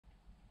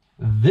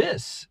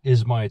This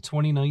is my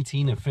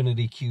 2019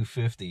 Infiniti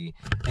Q50,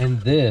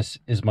 and this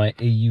is my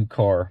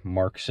AUCAR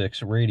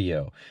MK6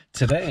 radio.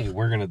 Today,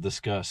 we're going to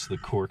discuss the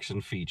quirks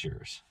and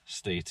features.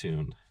 Stay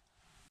tuned.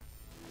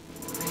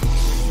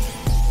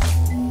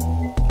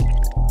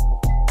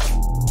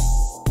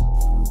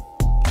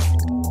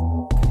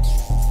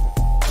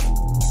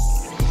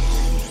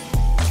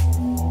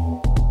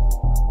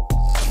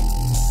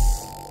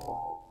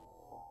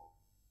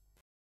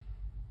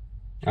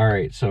 All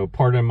right, so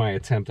pardon my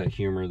attempt at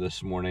humor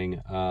this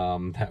morning.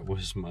 That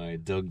was my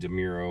Doug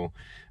DeMuro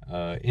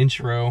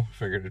intro.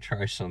 Figured to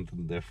try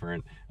something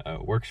different.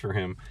 Works for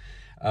him.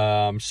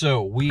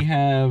 So we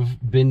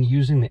have been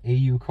using the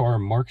AUCAR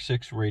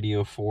MK6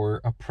 radio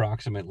for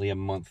approximately a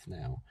month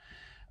now.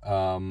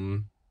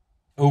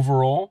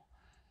 Overall,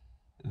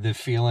 the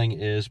feeling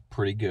is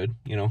pretty good.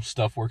 You know,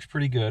 stuff works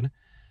pretty good.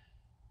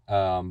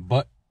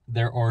 But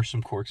there are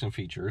some quirks and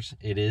features.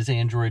 It is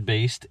Android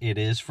based. It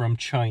is from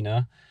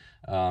China.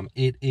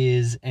 It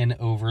is an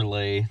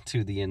overlay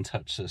to the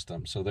InTouch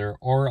system. So there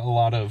are a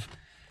lot of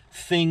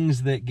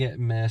things that get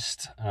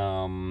missed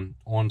on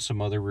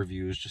some other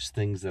reviews, just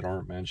things that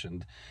aren't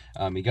mentioned.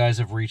 You guys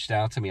have reached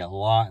out to me a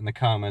lot in the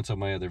comments on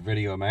my other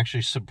video. I'm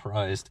actually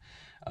surprised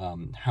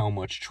how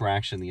much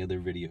traction the other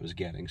video is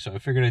getting. So I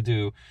figured I'd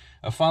do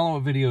a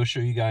follow-up video, show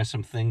you guys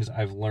some things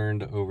I've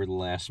learned over the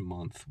last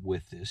month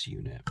with this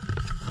unit.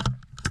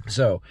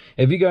 So,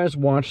 if you guys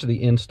watched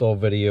the install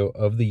video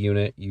of the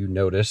unit, you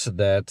notice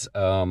that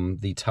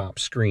the top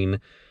screen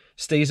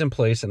stays in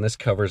place and this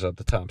covers up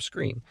the top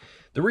screen.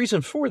 The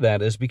reason for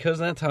that is because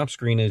that top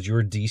screen is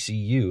your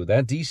DCU.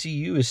 That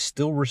DCU is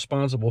still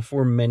responsible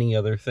for many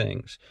other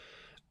things.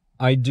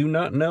 I do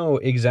not know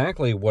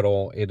exactly what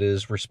all it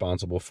is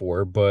responsible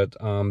for, but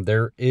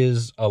there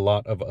is a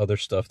lot of other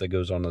stuff that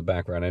goes on in the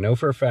background. I know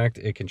for a fact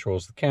it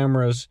controls the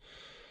cameras.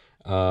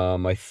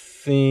 I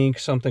think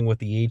something with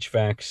the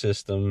HVAC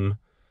system,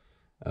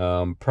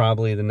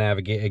 probably the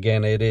navigate.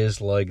 Again, it is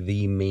like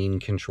the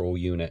main control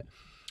unit.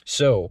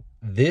 So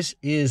this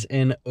is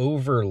an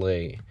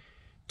overlay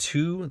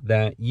to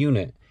that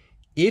unit.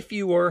 If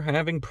you are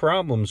having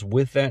problems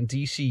with that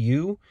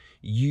DCU,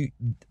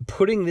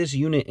 putting this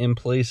unit in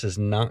place is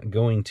not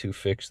going to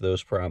fix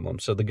those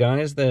problems. So the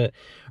guys that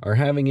are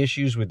having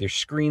issues with their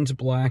screens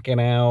blacking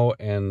out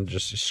and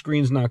just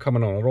screens not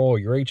coming on at all,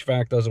 your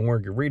HVAC doesn't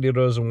work, your radio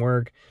doesn't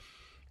work,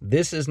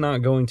 this is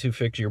not going to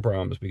fix your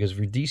problems, because if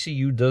your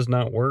DCU does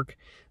not work,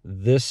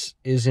 this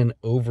is an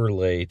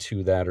overlay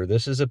to that, or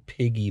this is a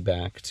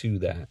piggyback to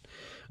that.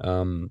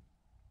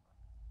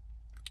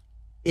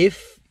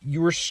 If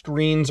your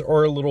screens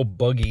are a little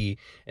buggy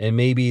and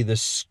maybe the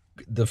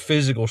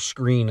physical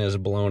screen is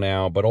blown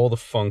out, but all the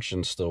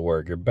functions still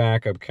work, your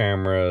backup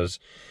cameras,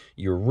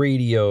 your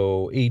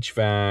radio,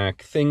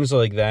 HVAC, things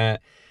like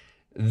that,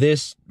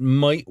 this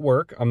might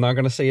work. I'm not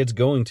going to say it's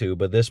going to,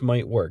 but this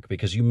might work,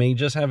 because you may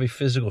just have a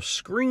physical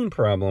screen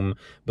problem,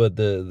 but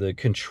the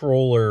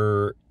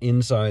controller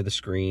inside the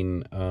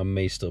screen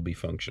may still be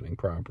functioning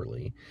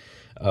properly.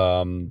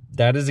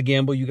 That is a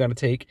gamble you got to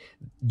take.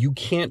 You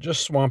can't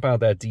just swap out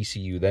that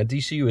DCU. That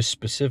DCU is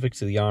specific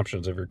to the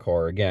options of your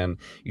car. Again,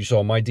 you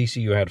saw my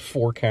DCU had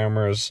 4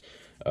 cameras,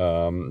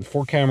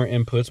 4 camera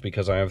inputs,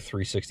 because I have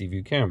 360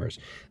 view cameras.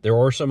 There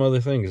are some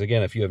other things.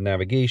 Again, if you have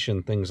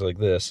navigation, things like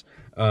this.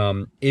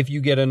 If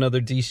you get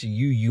another DCU,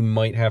 you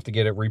might have to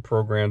get it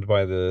reprogrammed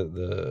by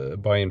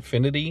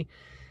Infiniti.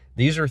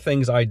 These are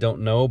things I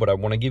don't know, but I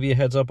want to give you a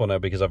heads up on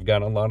that, because I've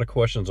gotten a lot of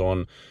questions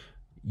on,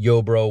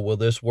 yo, bro, will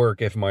this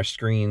work if my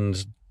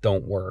screens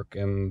don't work?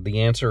 And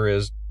the answer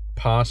is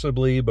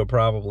possibly, but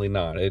probably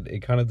not.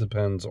 It kind of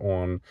depends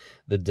on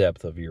the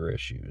depth of your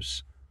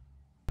issues.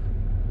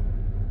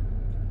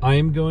 I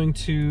am going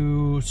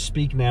to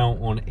speak now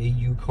on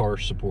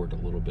AUCAR support a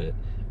little bit.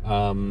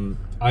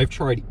 I've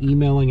tried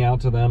emailing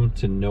out to them,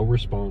 to no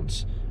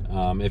response.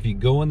 If you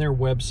go on their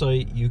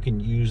website, you can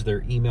use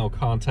their email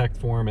contact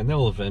form and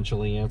they'll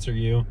eventually answer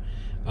you.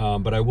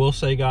 But I will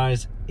say,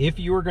 guys, if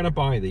you are going to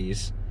buy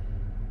these,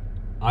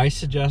 I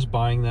suggest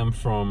buying them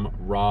from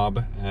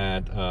Rob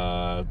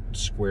at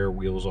Square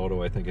Wheels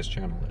Auto, I think his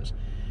channel is.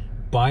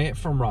 Buy it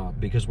from Rob,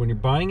 because when you're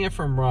buying it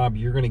from Rob,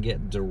 you're going to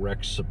get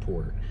direct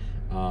support.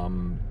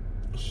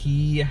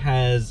 He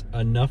has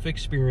enough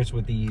experience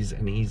with these,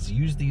 and he's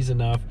used these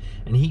enough,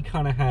 and he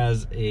kind of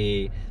has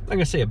I'm not going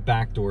to say a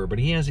backdoor, but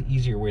he has an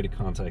easier way to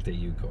contact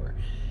AUCAR.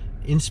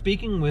 In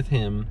speaking with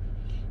him,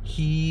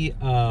 he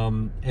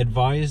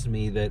advised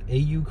me that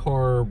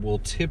AUCAR will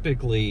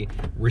typically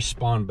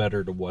respond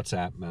better to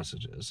WhatsApp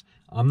messages.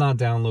 I'm not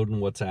downloading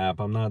WhatsApp.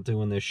 I'm not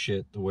doing this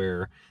shit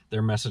where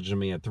they're messaging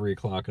me at 3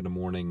 o'clock in the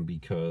morning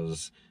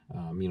because,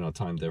 you know,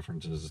 time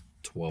difference is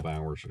 12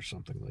 hours or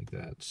something like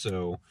that.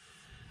 So,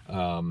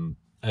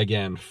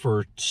 again,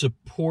 for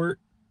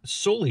support,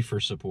 solely for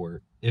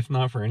support, if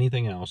not for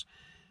anything else,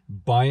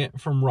 buy it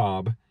from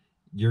Rob.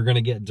 you're going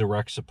to get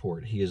direct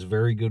support. He is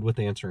very good with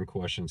answering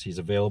questions. He's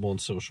available on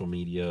social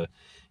media.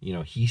 You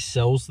know, he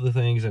sells the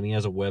things, and he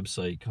has a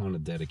website kind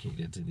of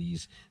dedicated to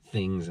these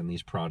things and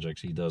these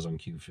projects he does on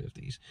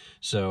Q50s.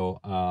 So,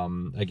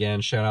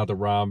 again, shout out to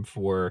Rob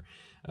for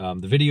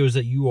the videos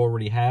that you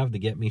already have to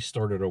get me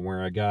started on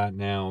where I got.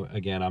 Now,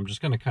 again, I'm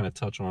just going to kind of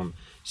touch on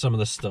some of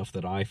the stuff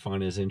that I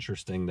find is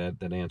interesting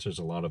that answers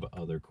a lot of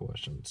other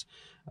questions.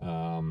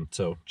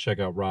 So check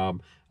out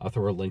Rob. I'll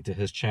throw a link to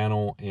his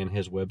channel and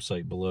his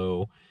website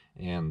below,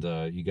 and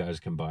you guys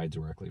can buy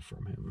directly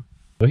from him.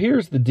 So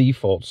here's the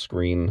default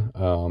screen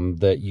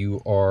that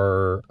you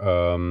are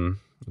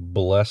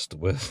blessed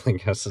with, I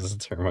guess is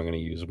the term I'm going to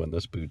use when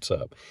this boots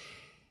up.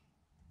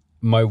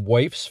 My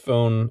wife's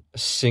phone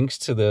syncs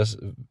to this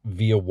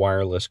via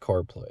wireless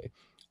CarPlay.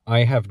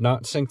 I have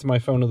not synced my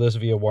phone to this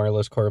via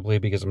wireless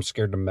CarPlay because I'm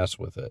scared to mess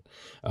with it.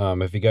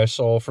 If you guys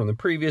saw from the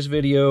previous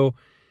video,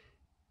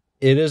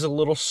 it is a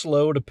little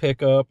slow to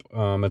pick up.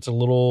 It's a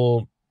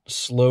little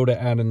slow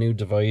to add a new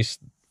device.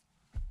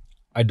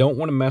 I don't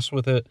want to mess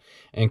with it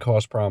and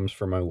cause problems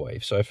for my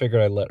wife. So I figured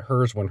I'd let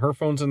hers, when her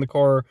phone's in the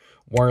car,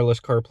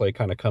 wireless CarPlay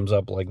kind of comes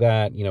up like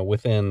that. You know,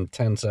 within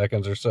 10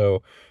 seconds or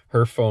so,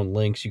 her phone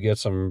links. You get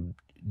some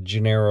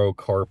Genero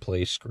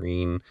CarPlay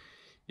screen.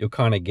 You'll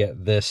kind of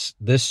get this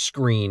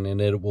screen,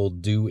 and it will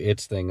do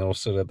its thing. It'll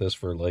sit at this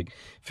for like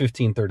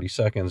 15-30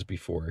 seconds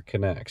before it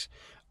connects.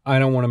 I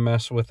don't want to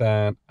mess with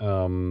that.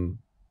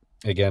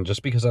 Again,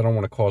 just because I don't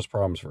want to cause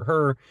problems for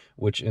her,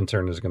 which in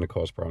turn is going to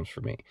cause problems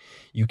for me.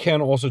 You can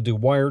also do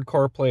wired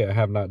CarPlay. I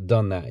have not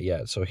done that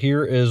yet. So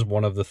here is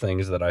one of the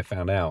things that I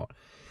found out.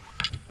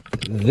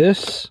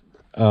 This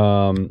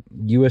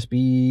USB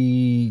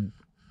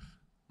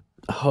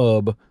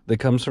hub that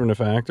comes from the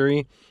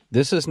factory,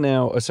 this is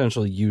now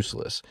essentially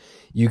useless.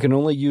 You can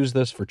only use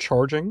this for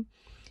charging,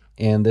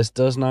 and this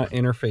does not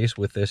interface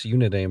with this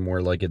unit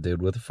anymore like it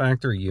did with the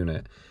factory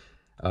unit.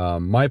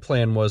 My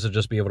plan was to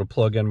just be able to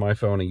plug in my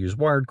phone and use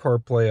wired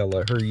CarPlay. I'll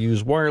let her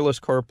use wireless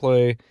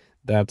CarPlay.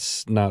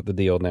 That's not the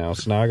deal now.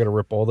 So now I got to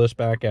rip all this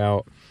back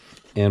out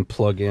and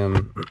plug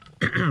in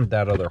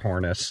that other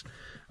harness,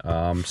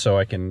 so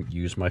I can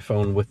use my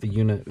phone with the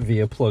unit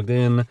via plugged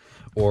in.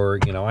 Or,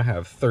 you know, I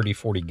have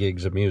 30-40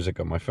 gigs of music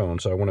on my phone,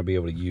 so I want to be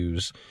able to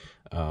use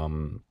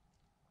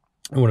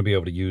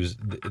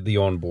the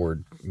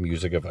onboard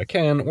music if I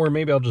can, or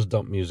maybe I'll just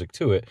dump music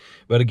to it.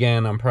 But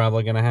again, I'm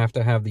probably going to have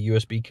the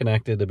USB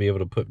connected to be able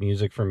to put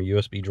music from a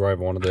USB drive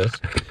onto this,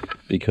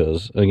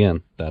 because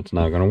again, that's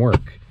not going to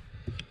work.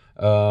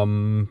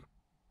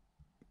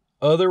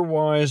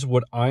 Otherwise,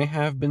 what I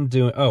have been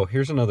doing, oh,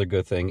 here's another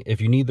good thing. If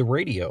you need the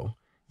radio,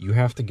 you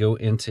have to go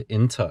into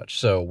InTouch.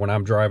 So when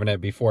I'm driving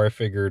it, before I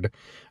figured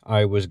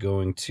I was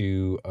going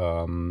to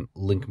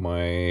link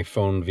my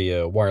phone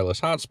via wireless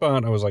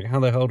hotspot, I was like, how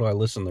the hell do I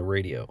listen to the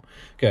radio?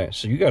 Okay,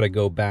 so you got to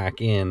go back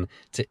in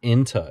to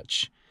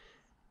InTouch.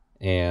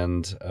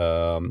 And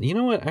you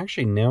know what?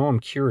 Actually, now I'm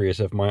curious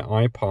if my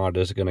iPod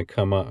is going to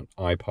come up.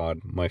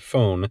 My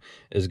phone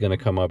is going to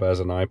come up as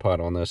an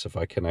iPod on this if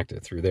I connect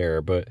it through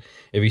there. But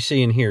if you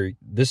see in here,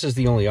 this is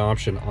the only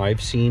option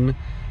I've seen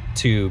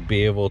to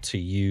be able to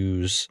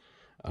use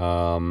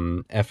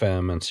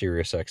FM and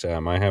Sirius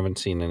XM. I haven't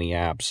seen any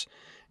apps,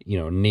 you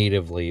know,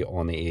 natively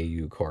on the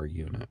AUCAR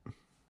unit.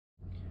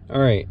 All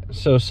right,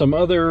 so some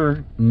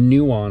other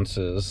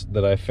nuances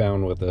that I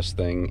found with this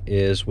thing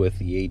is with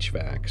the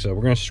HVAC. So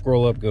we're going to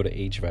scroll up, go to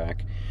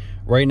HVAC.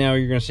 Right now,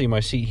 you're going to see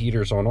my seat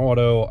heaters on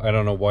auto. I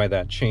don't know why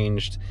that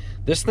changed.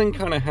 This thing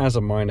kind of has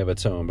a mind of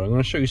its own, but I'm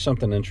going to show you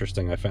something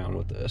interesting I found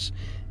with this.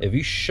 If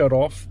you shut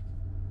off...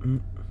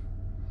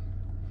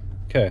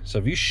 Okay, so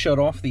if you shut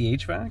off the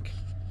HVAC,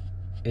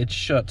 it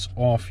shuts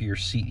off your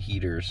seat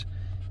heaters.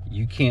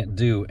 You can't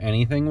do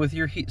anything with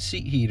your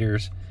seat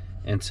heaters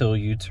until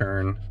you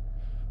turn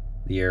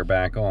the air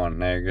back on.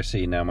 Now you're going to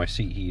see, now my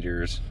seat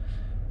heaters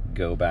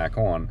go back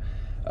on.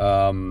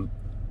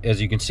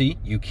 As you can see,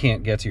 you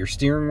can't get to your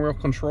steering wheel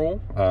control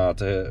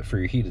for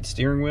your heated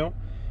steering wheel.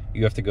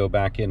 You have to go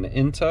back into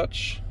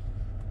InTouch.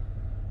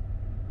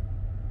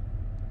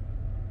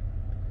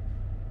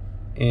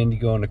 And you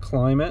go into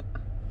Climate.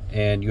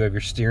 And you have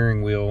your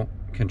steering wheel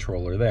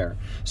controller there.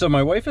 So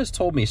my wife has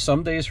told me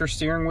some days her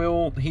steering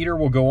wheel heater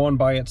will go on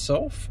by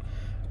itself.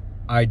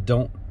 I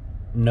don't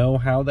know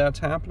how that's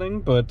happening,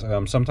 but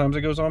sometimes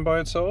it goes on by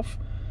itself.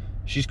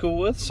 She's cool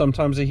with.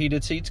 Sometimes the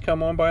heated seats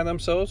come on by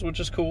themselves, which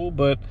is cool,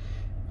 but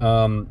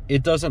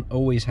it doesn't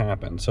always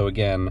happen. So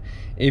again,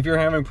 if you're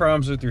having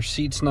problems with your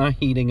seats not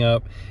heating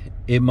up,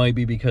 it might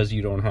be because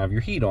you don't have your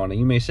heat on. And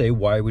you may say,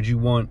 why would you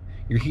want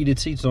your heated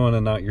seats on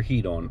and not your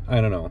heat on? I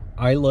don't know.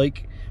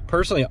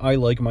 Personally, I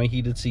like my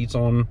heated seats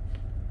on,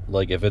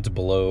 like if it's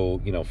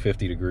below, you know,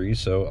 50 degrees,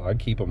 so I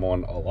keep them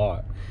on a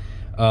lot.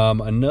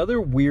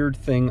 Another weird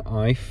thing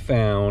I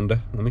found,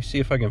 let me see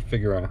if I can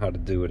figure out how to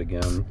do it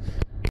again.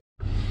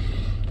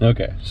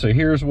 Okay, so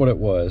here's what it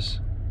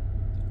was.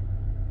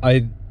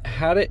 I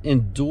had it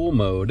in dual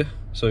mode,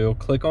 so you'll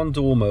click on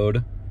dual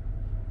mode,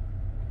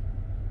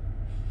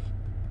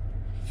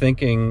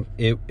 thinking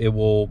it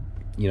will,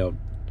 you know,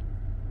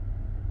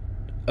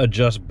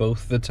 adjust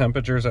both the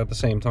temperatures at the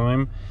same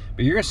time,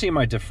 but you're gonna see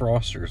my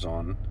defroster's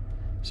on.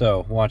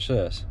 So watch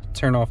this.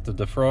 Turn off the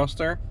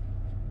defroster,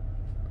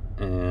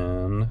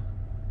 and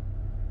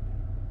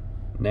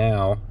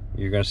now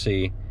you're gonna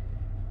see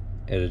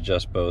it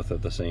adjusts both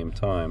at the same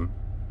time.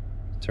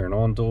 Turn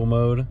on dual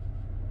mode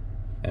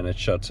and it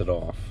shuts it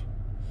off.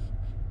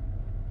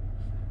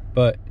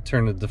 But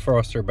turn the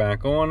defroster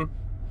back on,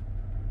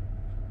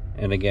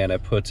 and again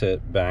it puts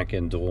it back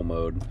in dual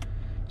mode.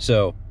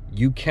 So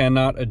you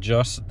cannot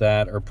adjust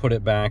that or put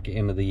it back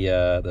into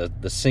the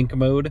sync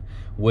mode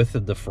with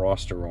the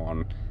defroster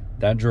on.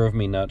 That drove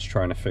me nuts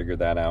trying to figure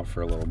that out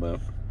for a little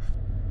bit.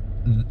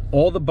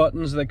 All the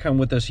buttons that come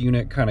with this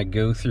unit kind of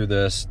go through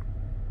this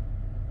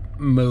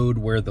mode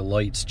where the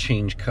lights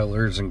change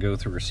colors and go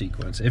through a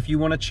sequence. If you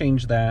want to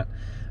change that,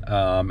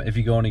 if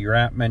you go into your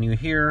app menu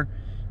here,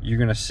 you're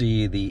going to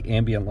see the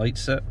ambient light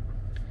set.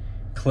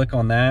 Click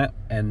on that,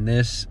 and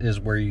this is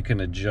where you can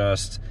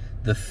adjust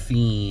the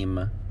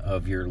theme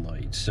of your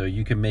lights. So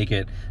you can make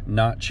it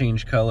not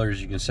change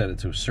colors. You can set it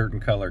to a certain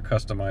color,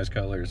 customize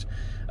colors.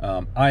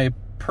 I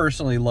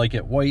personally like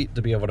it white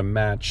to be able to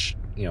match,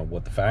 you know,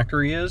 what the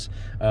factory is,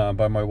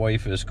 but my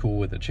wife is cool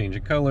with it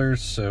changing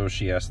colors, so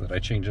she asked that I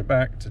change it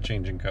back to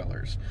changing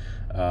colors.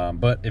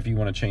 But if you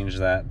want to change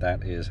that,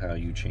 that is how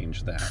you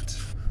change that.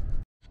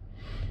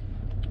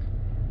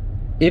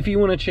 If you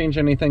want to change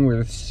anything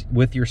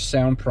with your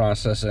sound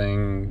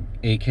processing,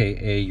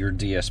 aka your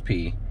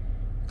DSP,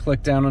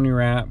 click down on your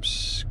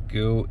apps,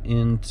 go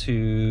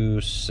into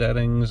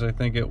settings, I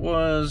think it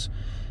was,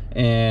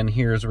 and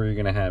here's where you're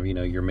going to have, you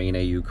know, your main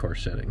AUCAR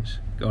settings.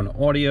 Go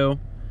into audio,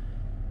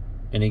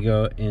 and you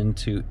go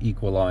into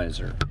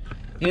equalizer.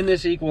 In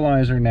this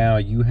equalizer now,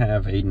 you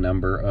have a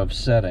number of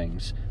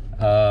settings.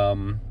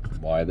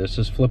 Why this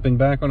is flipping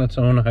back on its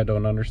own, I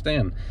don't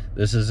understand.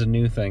 This is a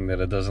new thing that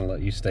it doesn't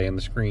let you stay in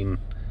the screen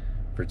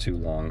for too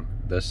long.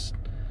 This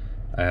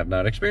I have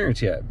not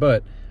experienced yet,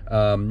 but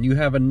you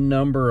have a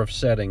number of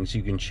settings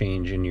you can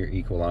change in your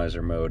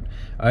equalizer mode.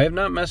 I have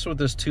not messed with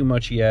this too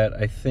much yet.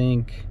 I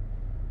think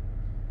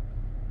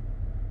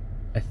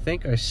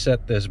I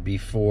set this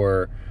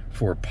before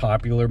for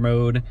popular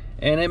mode,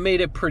 and it made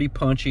it pretty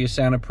punchy. It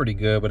sounded pretty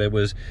good, but it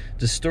was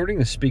distorting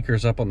the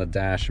speakers up on the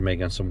dash and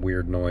making some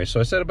weird noise. So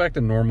I set it back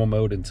to normal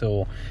mode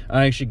until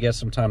I actually get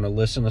some time to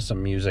listen to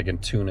some music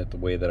and tune it the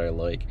way that I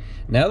like.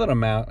 Now that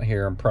I'm out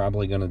here, I'm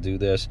probably going to do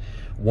this.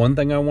 One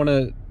thing I want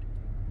to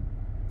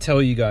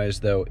tell you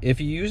guys though,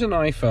 if you use an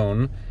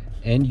iPhone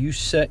and you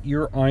set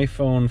your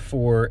iPhone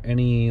for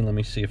any, let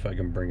me see if I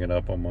can bring it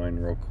up on mine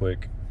real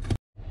quick.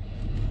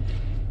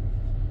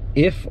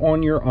 If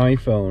on your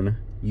iPhone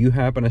you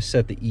happen to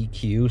set the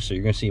EQ, so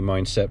you're going to see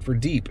mine set for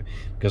deep,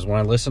 because when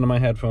I listen to my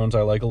headphones,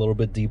 I like a little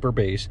bit deeper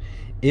bass.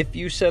 If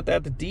you set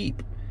that to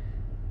deep,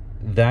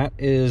 that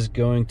is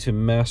going to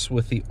mess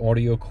with the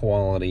audio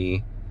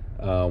quality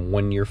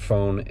when your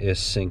phone is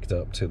synced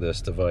up to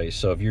this device.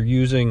 So if you're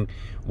using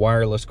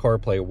wireless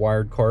CarPlay,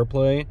 wired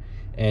CarPlay,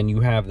 and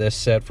you have this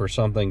set for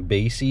something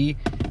bassy,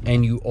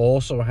 and you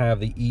also have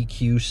the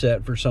EQ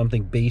set for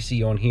something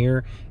bassy on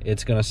here,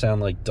 it's going to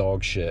sound like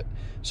dog shit.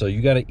 So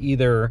you got to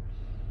either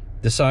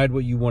decide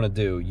what you want to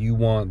do. You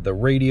want the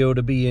radio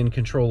to be in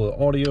control of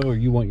the audio, or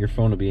you want your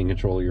phone to be in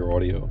control of your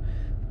audio.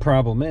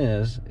 Problem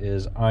is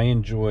I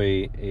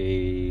enjoy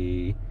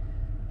a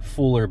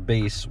fuller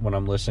bass when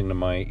I'm listening to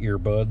my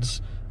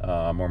earbuds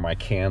or my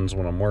cans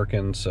when I'm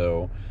working,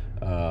 so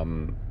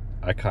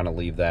I kind of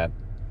leave that,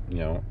 you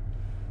know,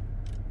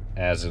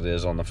 as it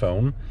is on the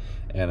phone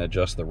and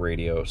adjust the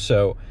radio.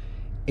 So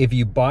if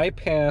you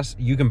bypass,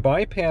 you can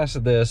bypass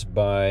this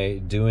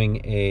by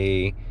doing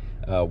a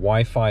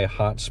Wi-Fi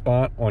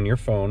hotspot on your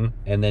phone,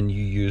 and then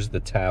you use the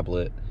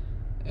tablet,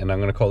 and I'm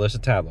going to call this a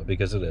tablet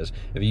because it is.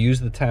 If you use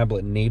the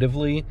tablet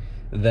natively,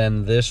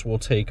 then this will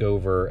take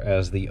over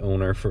as the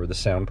owner for the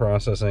sound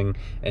processing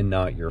and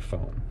not your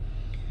phone.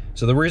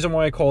 So the reason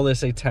why I call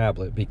this a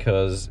tablet,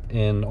 because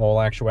in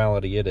all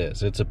actuality it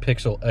is. It's a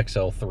Pixel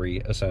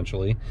XL3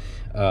 essentially.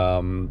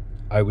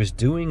 I was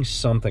doing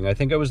something, I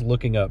think I was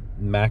looking up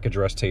MAC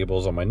address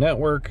tables on my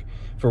network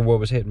for what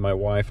was hitting my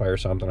Wi-Fi or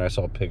something. I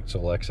saw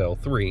Pixel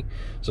XL3.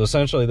 So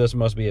essentially this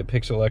must be a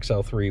Pixel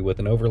XL3 with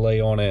an overlay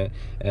on it,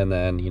 and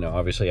then, you know,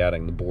 obviously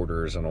adding the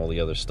borders and all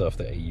the other stuff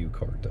that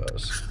AUCAR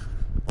does.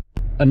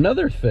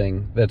 Another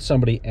thing that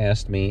somebody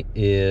asked me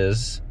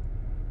is,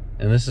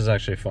 and this is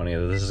actually funny,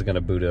 this is going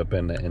to boot up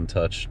into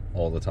InTouch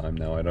all the time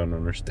now. I don't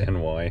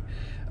understand why.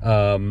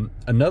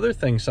 Another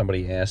thing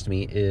somebody asked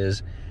me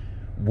is,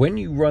 when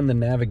you run the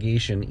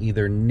navigation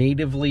either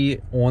natively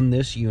on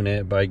this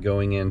unit by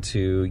going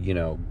into, you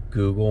know,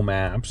 Google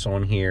Maps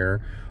on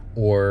here,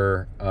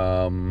 or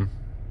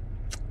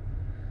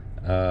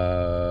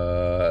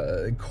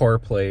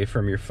CarPlay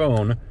from your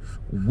phone,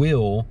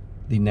 will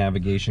the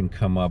navigation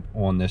come up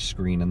on this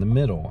screen in the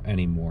middle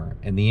anymore?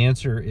 And the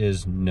answer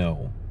is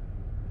no.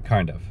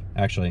 Kind of.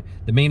 Actually,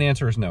 the main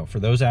answer is no. For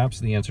those apps,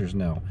 the answer is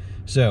no.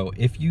 So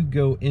if you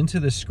go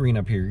into the screen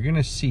up here, you're going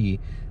to see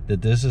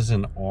that this is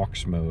an aux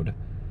mode.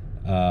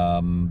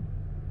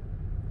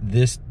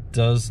 This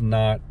does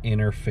not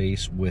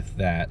interface with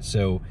that.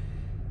 So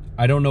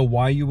I don't know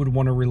why you would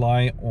want to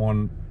rely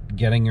on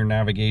getting your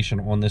navigation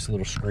on this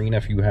little screen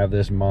if you have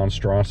this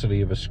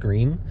monstrosity of a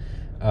screen.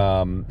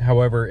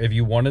 However, if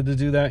you wanted to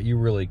do that, you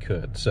really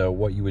could. So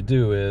what you would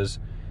do is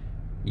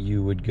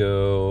you would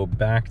go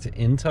back to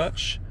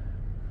InTouch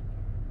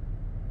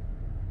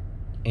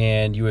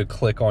and you would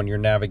click on your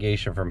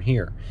navigation from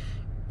here.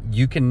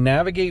 You can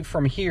navigate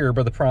from here,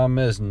 but the problem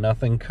is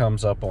nothing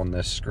comes up on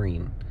this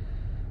screen.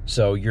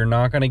 So you're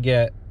not going to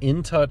get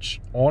InTouch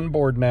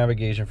onboard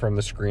navigation from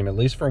the screen, at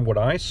least from what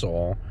I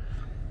saw,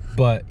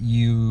 but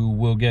you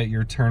will get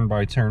your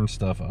turn-by-turn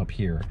stuff up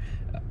here.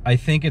 I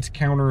think it's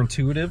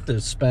counterintuitive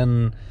to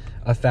spend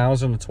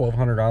 $1,000 to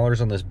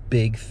 $1,200 on this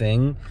big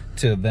thing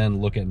to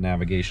then look at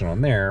navigation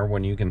on there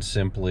when you can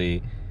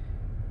simply,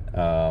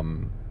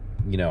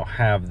 you know,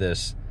 have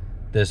this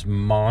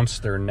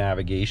monster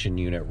navigation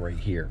unit right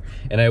here.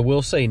 And I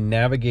will say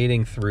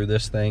navigating through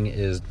this thing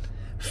is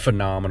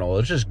phenomenal.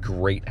 It's just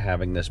great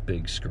having this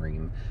big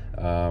screen.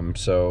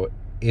 So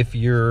if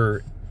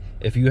you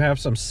have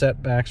some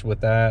setbacks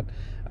with that,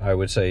 I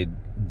would say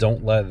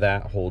don't let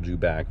that hold you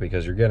back,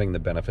 because you're getting the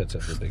benefits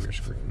of the bigger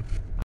screen.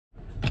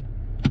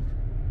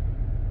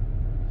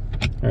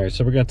 All right,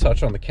 so we're going to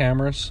touch on the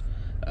cameras.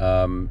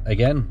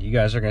 Again, you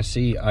guys are going to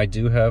see I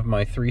do have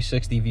my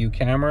 360 view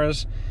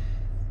cameras.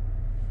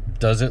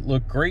 Does it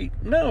look great?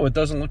 No, it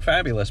doesn't look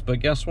fabulous, but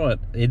guess what?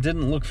 It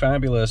didn't look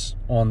fabulous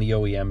on the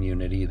OEM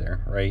unit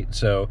either, right?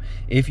 So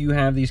if you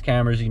have these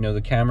cameras, you know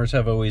the cameras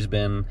have always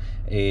been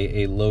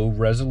a low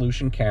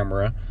resolution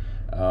camera,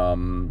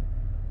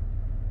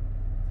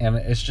 and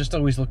it's just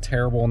always looked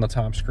terrible on the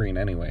top screen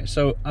anyway.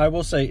 So I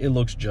will say it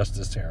looks just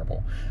as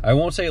terrible. I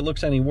won't say it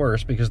looks any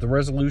worse, because the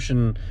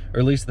resolution, or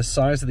at least the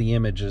size of the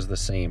image, is the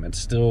same. It's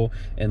still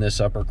in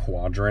this upper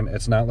quadrant.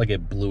 It's not like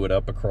it blew it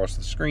up across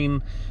the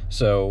screen,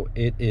 so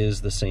it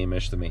is the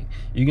same-ish to me.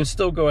 You can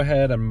still go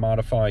ahead and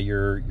modify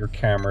your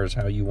cameras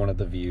how you wanted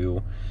the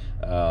view.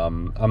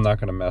 I'm not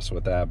going to mess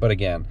with that. But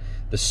again,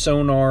 the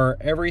sonar,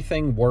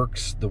 everything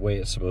works the way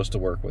it's supposed to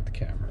work with the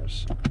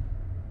cameras.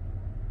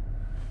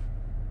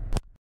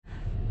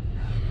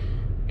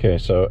 Okay,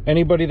 so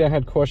anybody that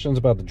had questions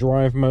about the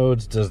drive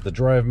modes, does the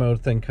drive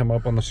mode thing come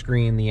up on the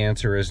screen? The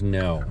answer is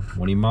no.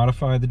 When you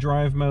modify the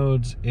drive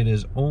modes, it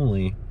is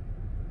only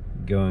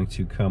going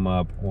to come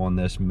up on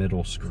this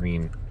middle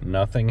screen.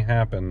 Nothing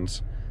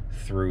happens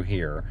through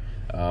here.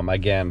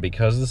 Again,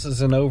 because this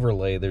is an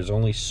overlay, there's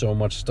only so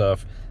much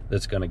stuff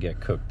that's going to get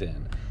cooked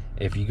in.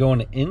 If you go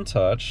into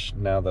InTouch,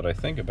 now that I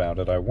think about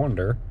it, I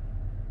wonder.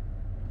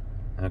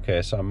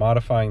 Okay, so I'm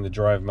modifying the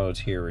drive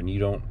modes here, and you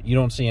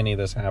don't see any of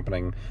this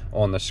happening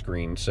on the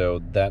screen,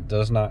 so that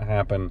does not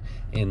happen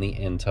in the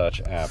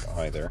InTouch app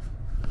either.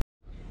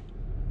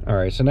 All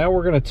right, so now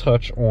we're going to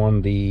touch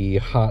on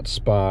the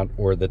hotspot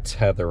or the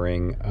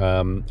tethering.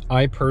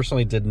 I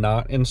personally did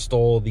not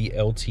install the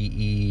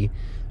LTE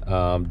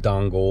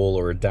dongle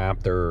or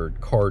adapter or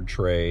card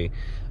tray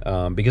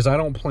because I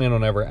don't plan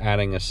on ever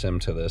adding a SIM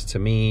to this. To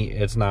me,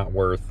 it's not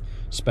worth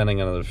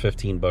spending another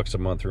 $15 a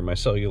month through my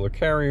cellular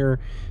carrier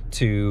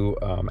to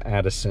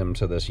add a SIM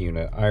to this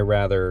unit. I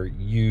rather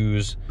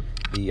use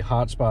the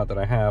hotspot that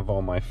I have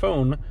on my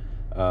phone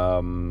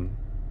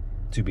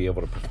to be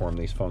able to perform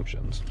these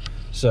functions.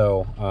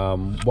 So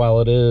while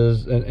it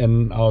is,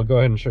 and I'll go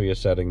ahead and show you a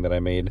setting that I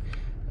made,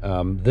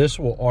 this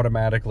will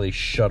automatically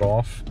shut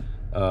off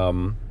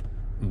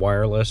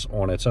wireless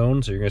on its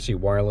own. So you're gonna see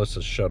wireless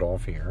is shut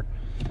off here.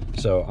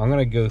 So I'm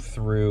gonna go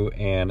through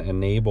and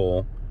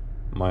enable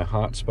my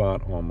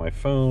hotspot on my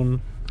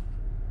phone.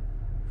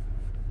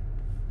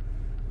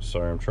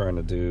 Sorry, I'm trying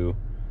to do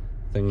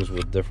things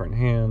with different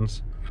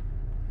hands,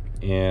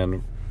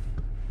 and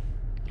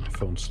my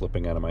phone's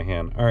slipping out of my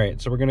hand. All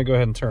right, so we're gonna go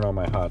ahead and turn on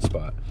my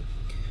hotspot.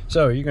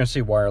 So you're gonna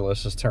see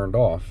wireless is turned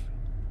off.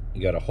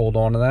 You gotta hold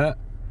on to that,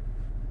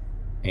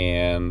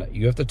 and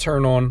you have to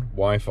turn on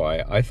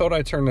Wi-Fi. I thought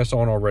I turned this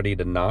on already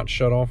to not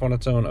shut off on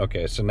its own.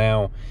 Okay, so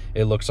now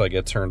it looks like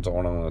it turns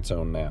on its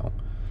own now.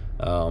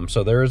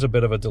 So there is a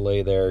bit of a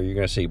delay there. You're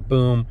going to see,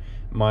 boom,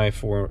 my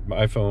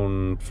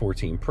iPhone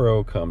 14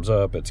 Pro comes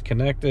up. It's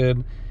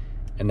connected.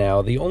 And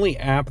now the only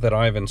app that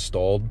I've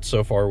installed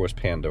so far was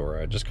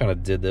Pandora. I just kind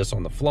of did this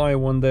on the fly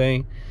one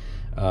day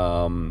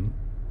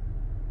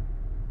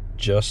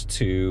just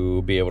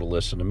to be able to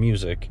listen to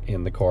music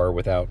in the car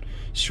without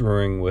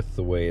screwing with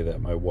the way that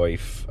my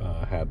wife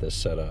had this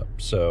set up.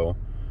 So,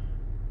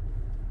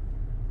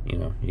 you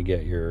know, you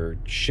get your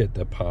shit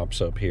that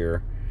pops up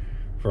here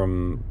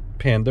from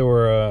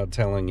Pandora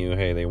telling you,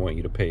 hey, they want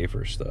you to pay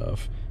for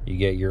stuff. You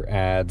get your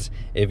ads.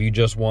 If you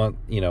just want,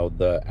 you know,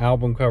 the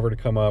album cover to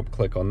come up,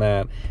 click on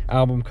that.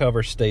 Album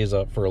cover stays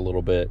up for a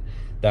little bit.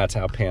 That's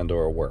how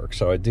Pandora works.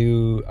 So I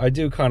do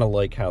kind of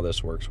like how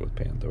this works with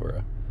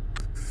Pandora.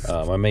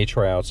 I may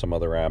try out some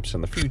other apps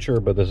in the future,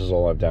 but this is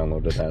all I've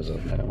downloaded as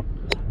of now.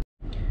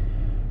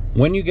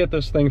 When you get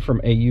this thing from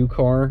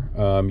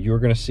AUCAR, you're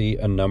going to see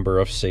a number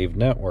of saved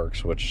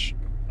networks, which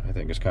I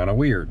think is kind of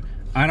weird.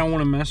 I don't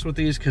want to mess with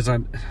these because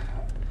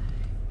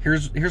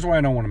here's why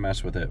I don't want to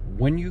mess with it.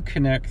 When you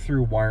connect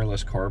through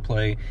wireless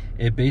CarPlay,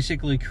 it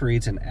basically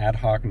creates an ad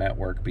hoc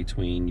network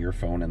between your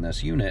phone and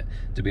this unit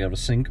to be able to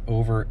sync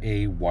over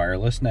a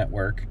wireless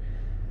network,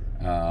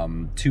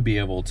 to be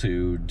able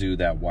to do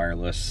that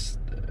wireless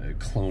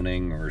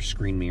cloning or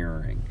screen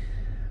mirroring.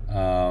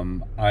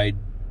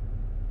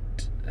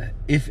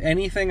 If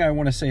anything, I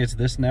want to say it's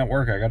this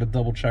network. I got to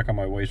double check on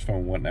my wife's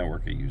phone what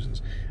network it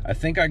uses. I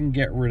think I can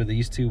get rid of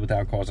these two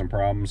without causing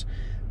problems,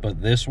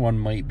 but this one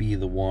might be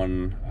the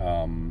one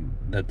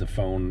that the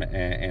phone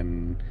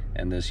and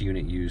this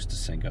unit use to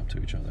sync up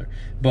to each other.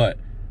 But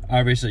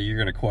obviously you're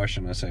going to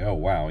question and say, oh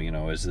wow, you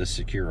know, is this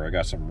secure? I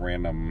got some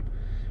random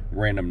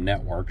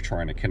network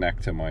trying to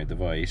connect to my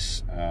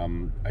device.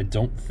 I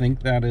don't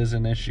think that is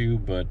an issue,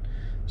 but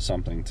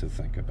something to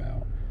think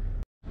about.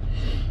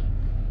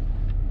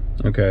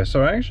 Okay,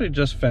 so I actually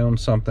just found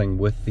something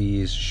with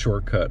these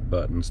shortcut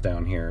buttons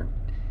down here.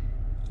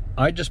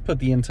 I just put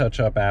the InTouch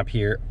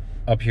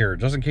up here,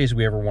 just in case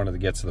we ever wanted to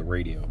get to the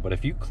radio. But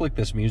if you click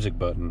this music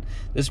button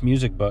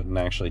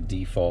actually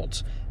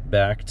defaults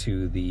back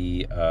to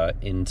the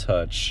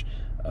InTouch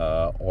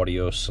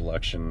audio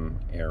selection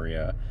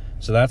area.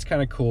 So that's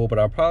kind of cool, but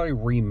I'll probably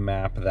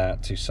remap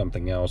that to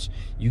something else.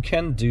 You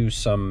can do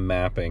some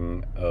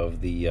mapping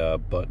of the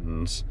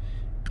buttons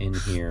in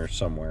here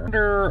somewhere.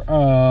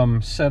 Under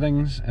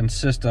settings and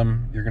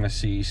system, you're going to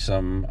see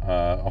some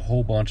a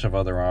whole bunch of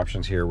other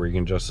options here where you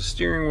can adjust the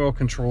steering wheel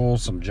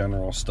controls, some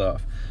general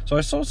stuff. So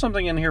I saw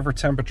something in here for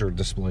temperature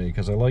display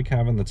because I like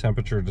having the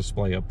temperature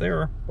display up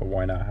there, but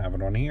why not have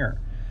it on here?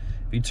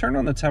 If you turn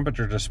on the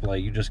temperature display,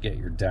 you just get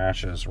your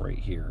dashes right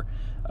here.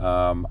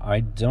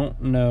 I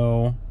don't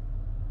know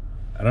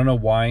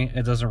why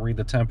it doesn't read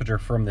the temperature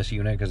from this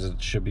unit, because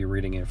it should be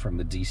reading it from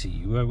the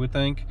DCU, I would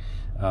think.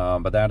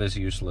 But that is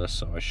useless,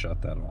 so I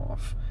shut that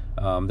off.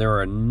 There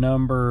are a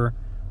number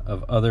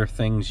of other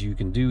things you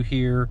can do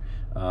here.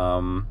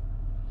 I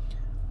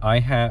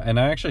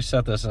actually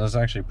set this, and it's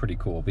actually pretty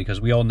cool, because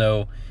we all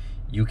know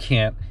you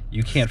can't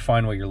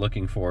find what you're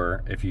looking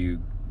for if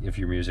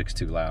your music's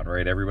too loud,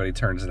 right? Everybody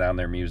turns down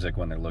their music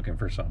when they're looking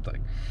for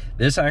something.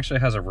 This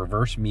actually has a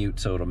reverse mute,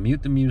 so it'll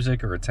mute the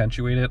music or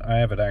attenuate it. I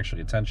have it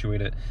actually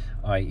attenuate it,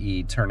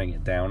 i.e. turning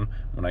it down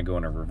when I go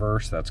into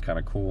reverse. That's kind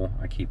of cool.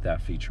 I keep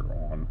that feature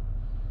on.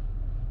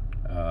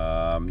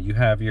 You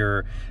have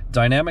your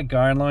dynamic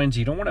guidelines.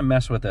 You don't want to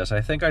mess with this.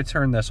 I think I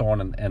turned this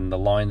on and the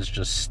lines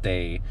just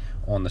stay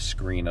on the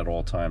screen at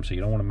all times, so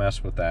you don't want to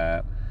mess with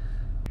that.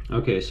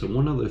 Okay, so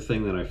one other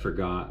thing that I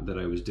forgot that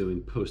I was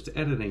doing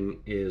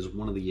post-editing is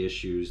one of the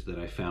issues that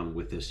I found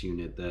with this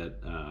unit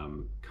that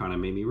kind of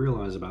made me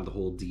realize about the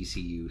whole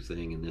DCU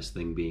thing, and this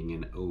thing being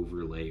an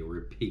overlay or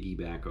a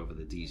piggyback over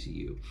the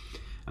DCU.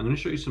 I'm going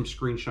to show you some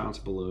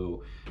screenshots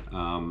below.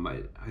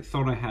 I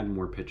thought I had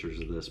more pictures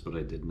of this, but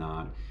I did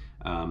not.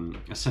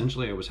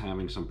 Essentially, I was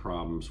having some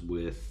problems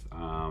with,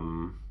 I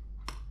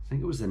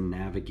think it was the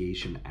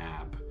navigation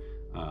app.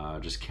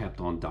 Just kept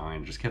on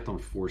dying, just kept on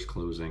force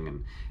closing,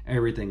 and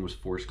everything was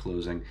force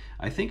closing.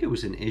 I think it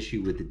was an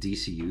issue with the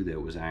DCU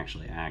that was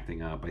actually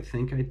acting up. I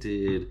think I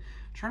did, I'm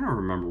trying to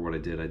remember what I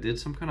did. I did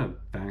some kind of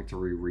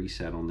factory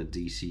reset on the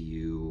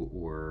DCU,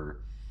 or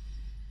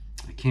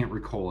I can't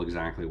recall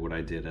exactly what I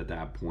did at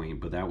that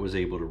point, but that was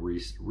able to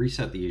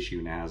reset the issue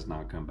and has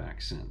not come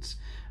back since.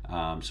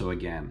 So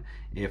again,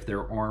 if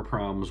there are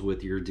problems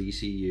with your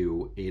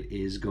DCU, it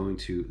is going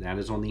to, that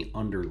is on the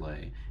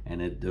underlay, and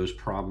those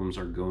problems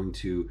are going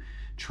to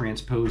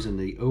transpose in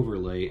the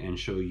overlay and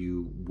show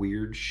you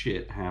weird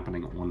shit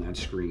happening on that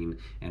screen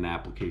and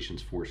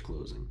applications force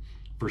closing.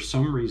 For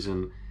some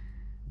reason,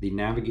 the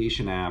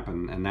navigation app,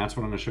 and that's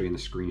what I'm going to show you in the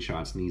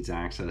screenshots, needs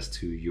access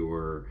to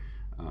your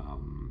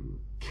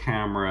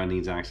camera,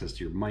 needs access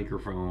to your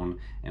microphone,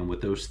 and with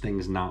those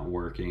things not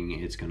working,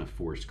 it's going to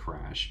force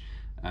crash.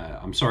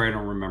 I'm sorry I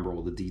don't remember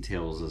all the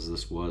details, as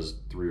this was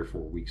 3 or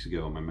 4 weeks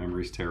ago. My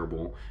memory's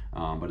terrible,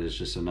 but it's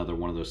just another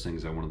one of those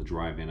things I wanted to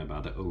drive in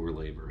about the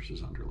overlay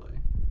versus underlay.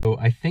 So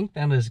I think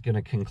that is going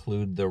to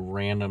conclude the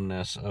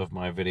randomness of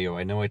my video.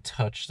 I know I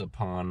touched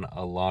upon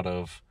a lot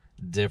of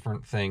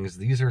different things.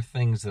 These are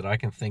things that I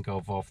can think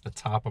of off the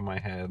top of my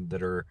head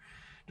that are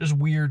just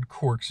weird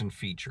quirks and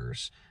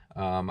features.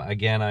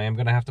 Again, I am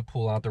going to have to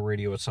pull out the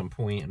radio at some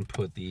point and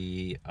put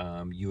the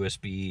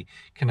USB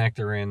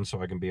connector in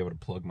so I can be able to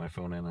plug my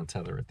phone in and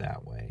tether it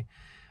that way.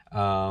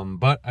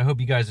 But I hope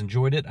you guys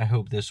enjoyed it. I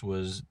hope this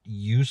was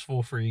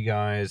useful for you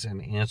guys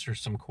and answers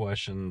some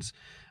questions.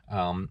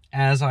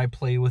 As I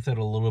play with it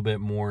a little bit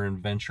more and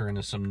venture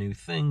into some new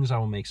things, I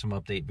will make some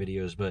update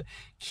videos, but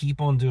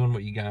keep on doing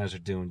what you guys are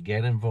doing.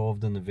 Get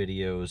involved in the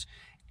videos.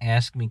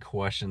 Ask me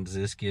questions.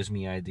 This gives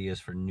me ideas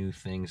for new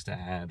things to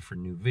add for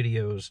new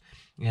videos,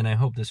 and I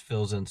hope this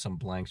fills in some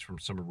blanks from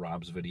some of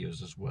Rob's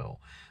videos as well.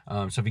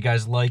 So if you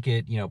guys like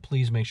it,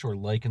 please make sure to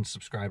like and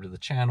subscribe to the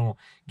channel.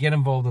 Get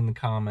involved in the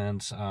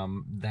comments.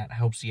 That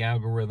helps the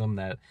algorithm.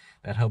 That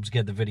helps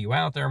get the video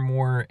out there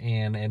more,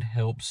 and it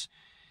helps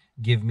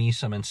give me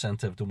some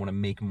incentive to want to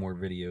make more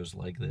videos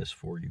like this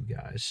for you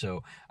guys.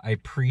 So I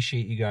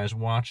appreciate you guys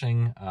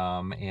watching,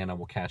 and I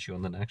will catch you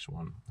on the next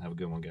one. Have a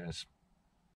good one, guys.